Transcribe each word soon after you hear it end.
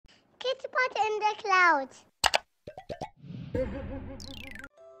the clouds.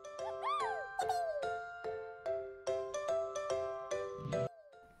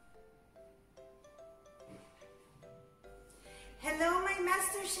 Hello my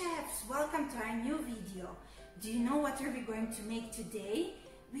master chefs, welcome to our new video. Do you know what are we going to make today?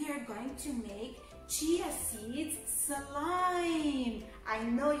 We are going to make chia seeds slime. I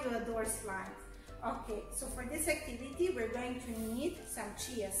know you adore slime. Okay, so for this activity we're going to need some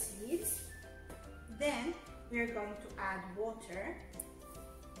chia seeds. Then we're going to add water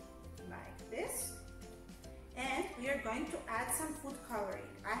like this. And we are going to add some food coloring.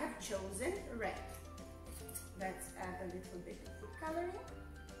 I have chosen red. Let's add a little bit of food coloring.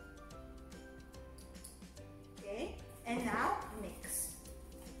 Okay, and now mix.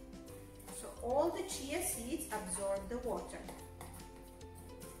 So all the chia seeds absorb the water.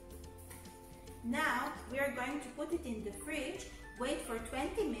 Now we are going to put it in the fridge, wait for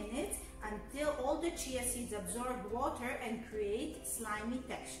 20 minutes until all the chia seeds absorb water and create slimy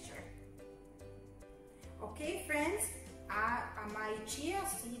texture. Okay friends, my chia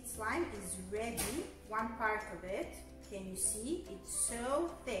seed slime is ready. One part of it, can you see? It's so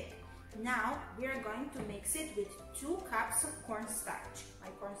thick. Now we are going to mix it with 2 cups of cornstarch.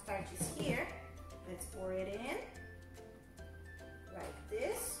 My cornstarch is here. Let's pour it in like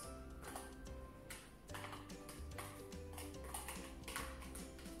this.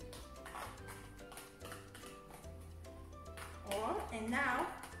 And now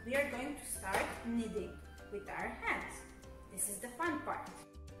we are going to start kneading with our hands. This is the fun part.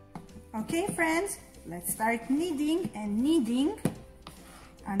 Okay friends, let's start kneading and kneading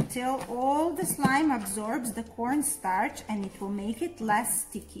until all the slime absorbs the cornstarch and it will make it less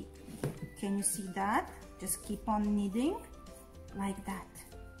sticky. Can you see that? Just keep on kneading like that.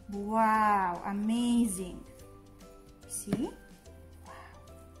 Wow, amazing. See? Wow.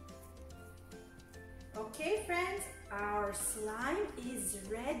 Okay friends, our slime is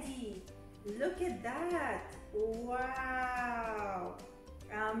ready. Look at that. Wow.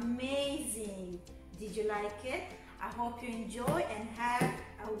 Amazing. Did you like it? I hope you enjoy and have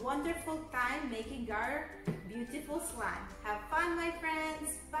a wonderful time making our beautiful slime. Have fun, my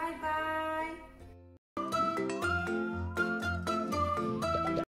friends. Bye-bye.